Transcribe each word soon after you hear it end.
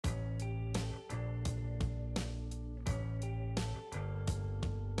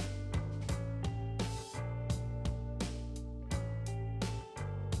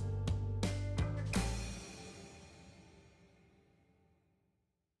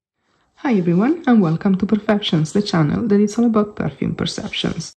Hi everyone and welcome to Perfections, the channel that is all about perfume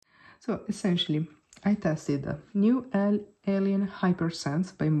perceptions. So essentially, I tested the new Alien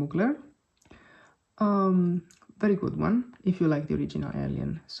Hypersense by Mugler. Very good one if you like the original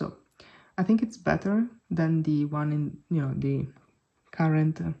Alien. So I think it's better than the one in, the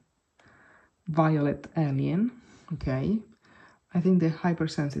current Violet Alien. Okay, I think the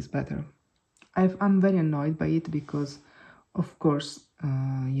Hypersense is better. I'm very annoyed by it because, of course,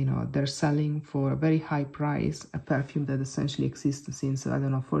 they're selling for a very high price a perfume that essentially exists since, I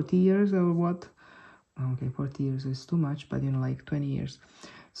don't know, 40 years or what. Okay, 40 years is too much, but like 20 years.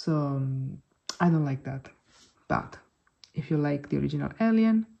 So I don't like that. But if you like the original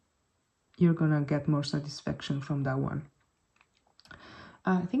Alien, you're gonna get more satisfaction from that one.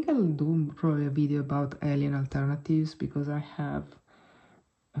 I think I'll do probably a video about Alien alternatives because I have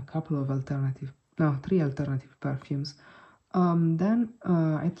a couple of three alternative perfumes. Then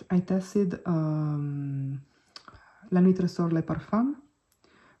I tested La Nuit Ressort Les Parfums.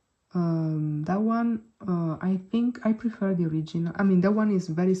 That one, I think I prefer the original. I mean, that one is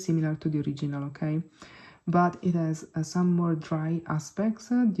very similar to the original, okay? But it has some more dry aspects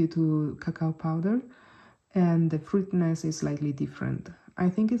due to cacao powder, and the fruitiness is slightly different. I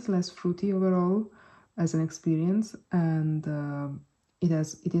think it's less fruity overall as an experience, and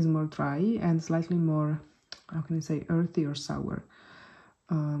it is more dry and slightly more, how can I say, earthy or sour.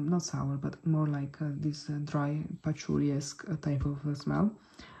 Not sour, but more like this dry patchouli-esque type of smell.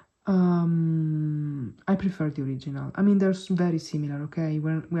 I prefer the original. I mean, they're very similar, okay?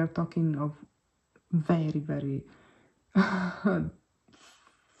 We are talking of very, very, I don't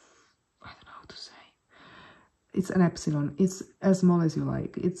know how to say. It's an epsilon. It's as small as you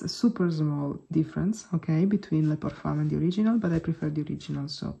like. It's a super small difference, okay, between Le Parfum and the original, but I prefer the original,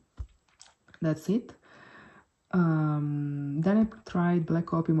 so that's it. Then I tried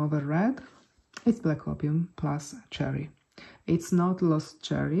Black Opium over Red. It's Black Opium plus cherry. It's not Lost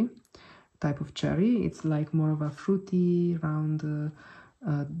Cherry type of cherry. It's like more of a fruity, round,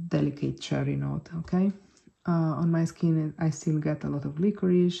 delicate cherry note, okay? On my skin, I still get a lot of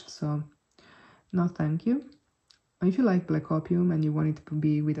licorice, so no thank you. If you like Black Opium and you want it to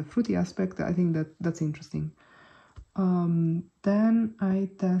be with a fruity aspect, I think that's interesting. Then I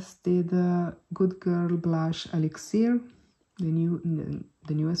tested Good Girl Blush Elixir, the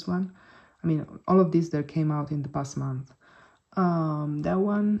newest one. I mean, all of these that came out in the past month. That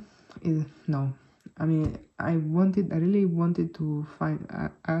one is no. I mean, I really wanted to find.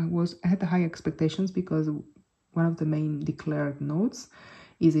 I had high expectations because one of the main declared notes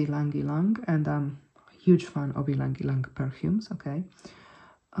is ylang ylang, and I'm a huge fan of ylang ylang perfumes. Okay,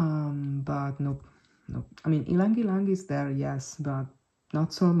 but nope. No, I mean, ylang ylang is there, yes, but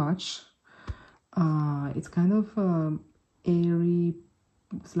not so much. It's kind of airy,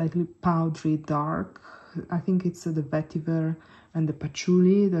 slightly powdery, dark. I think it's the vetiver and the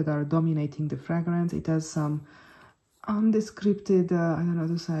patchouli that are dominating the fragrance. It has some undescripted, I don't know how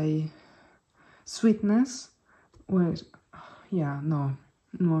to say, sweetness. Well, yeah, no.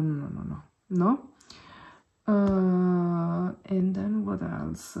 And then what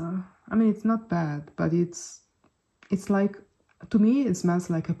else? I mean, it's not bad, but it's like, to me, it smells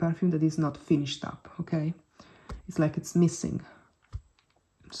like a perfume that is not finished up, okay? It's like it's missing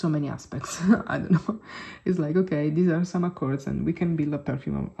so many aspects. I don't know. It's like, okay, these are some accords and we can build a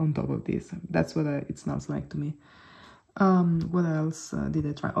perfume on top of this. That's what it smells like to me. What else did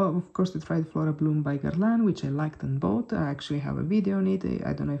I try? Oh, of course, I tried FLORABLOOM by GUERLAIN, which I liked and bought. I actually have a video on it.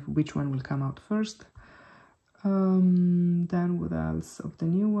 I don't know which one will come out first. Then what else of the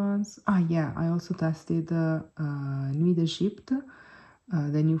new ones? Yeah, I also tested Nuit d'Egypte,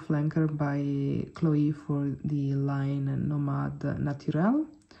 the new flanker by Chloe for the line Nomade Naturel.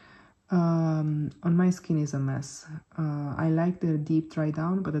 On my skin is a mess. I like the deep dry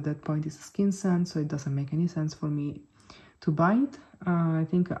down, but at that point it's a skin scent, so it doesn't make any sense for me to buy it. I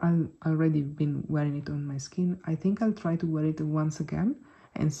think I've already been wearing it on my skin. I think I'll try to wear it once again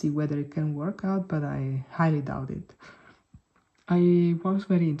and see whether it can work out, but I highly doubt it. I was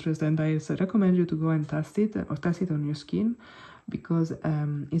very interested, and I recommend you to go and test it, or test it on your skin, because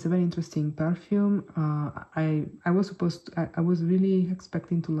it's a very interesting perfume. I was really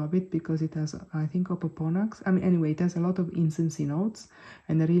expecting to love it because it has, I think, opoponax. I mean, anyway, it has a lot of incensey notes,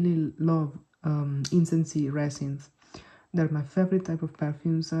 and I really love incensey resins. They're my favorite type of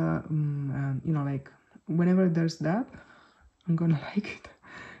perfumes. Like whenever there's that, I'm gonna like it.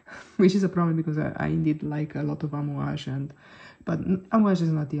 Which is a problem because I indeed like a lot of Amouage, but Amouage is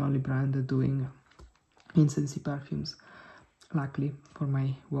not the only brand doing incensey perfumes, luckily for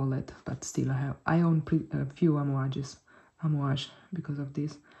my wallet, but still I own a few Amouage because of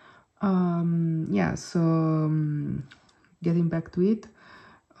this. Yeah, so getting back to it,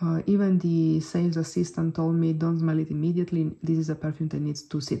 even the sales assistant told me, don't smell it immediately. This is a perfume that needs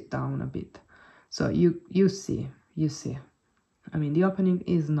to sit down a bit. So you see. I mean, the opening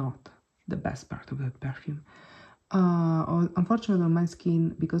is not the best part of the perfume. Unfortunately, on my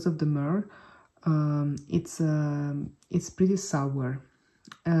skin, because of the myrrh, it's pretty sour.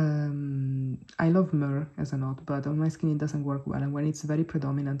 I love myrrh as a note, but on my skin it doesn't work well, and when it's very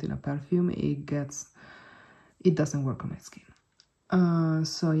predominant in a perfume, it doesn't work on my skin.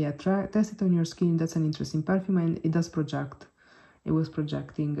 So yeah, test it on your skin. That's an interesting perfume, and it does project. It was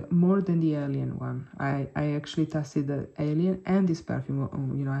projecting more than the Alien one. I actually tested the Alien and this perfume.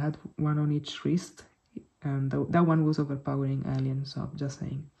 You know, I had one on each wrist, and that one was overpowering Alien. So just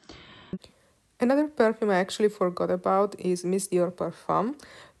saying. Another perfume I actually forgot about is Miss Dior Parfum.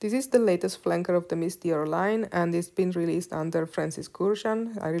 This is the latest flanker of the Miss Dior line, and it's been released under Francis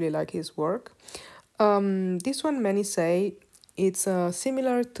Kurkdjian. I really like his work. This one, many say it's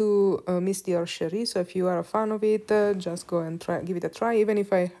similar to Miss Dior Cherie, so if you are a fan of it, just go and give it a try. Even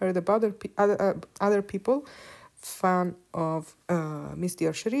if I heard about other people fan of Miss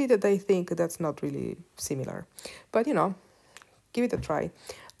Dior Cherie, that I think that's not really similar. But you know, give it a try.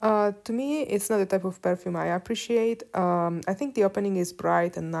 To me, it's not the type of perfume I appreciate. I think the opening is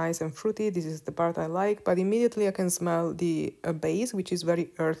bright and nice and fruity. This is the part I like, but immediately I can smell the base, which is very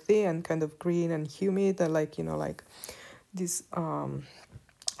earthy and kind of green and humid, and like, you know, like this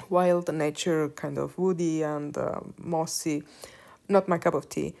wild nature, kind of woody and mossy. Not my cup of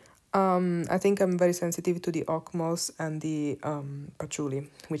tea. I think I'm very sensitive to the oak moss and the patchouli,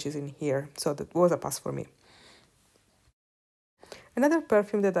 which is in here, so that was a pass for me. Another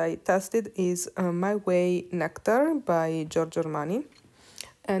perfume that I tested is My Way Nectar by Giorgio Armani.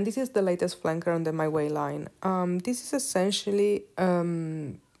 And this is the latest flanker on the My Way line. This is essentially, how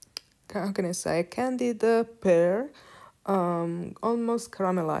can I say, a candied pear, almost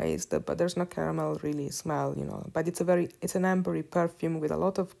caramelized, but there's no caramel really smell, you know. But it's an ambery perfume with a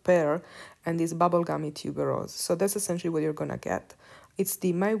lot of pear and this bubblegummy tuberose. So that's essentially what you're gonna get. It's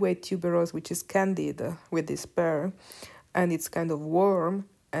the My Way tuberose, which is candied with this pear. And it's kind of warm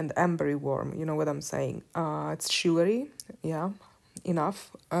and ambery warm, you know what I'm saying. It's sugary, yeah,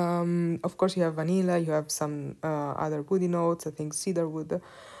 enough. Of course, you have vanilla, you have some other woody notes, I think cedarwood.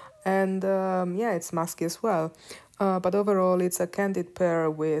 And yeah, it's musky as well. But overall, it's a candied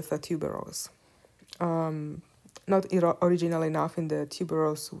pear with a tuberose. Not original enough in the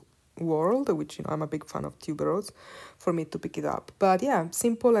tuberose world, which, you know, I'm a big fan of tuberose, for me to pick it up. But yeah,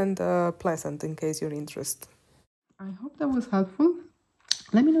 simple and pleasant in case you're interested. I hope that was helpful.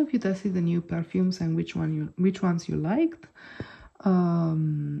 Let me know if you tested the new perfumes and which ones you liked.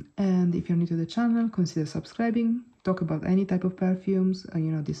 And if you're new to the channel, consider subscribing. Talk about any type of perfumes,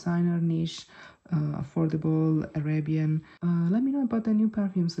 you know, designer, niche, affordable, Arabian. Let me know about the new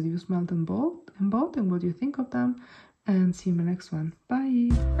perfumes that you smelled and bought and what you think of them. And see you in the next one.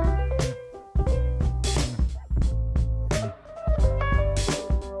 Bye!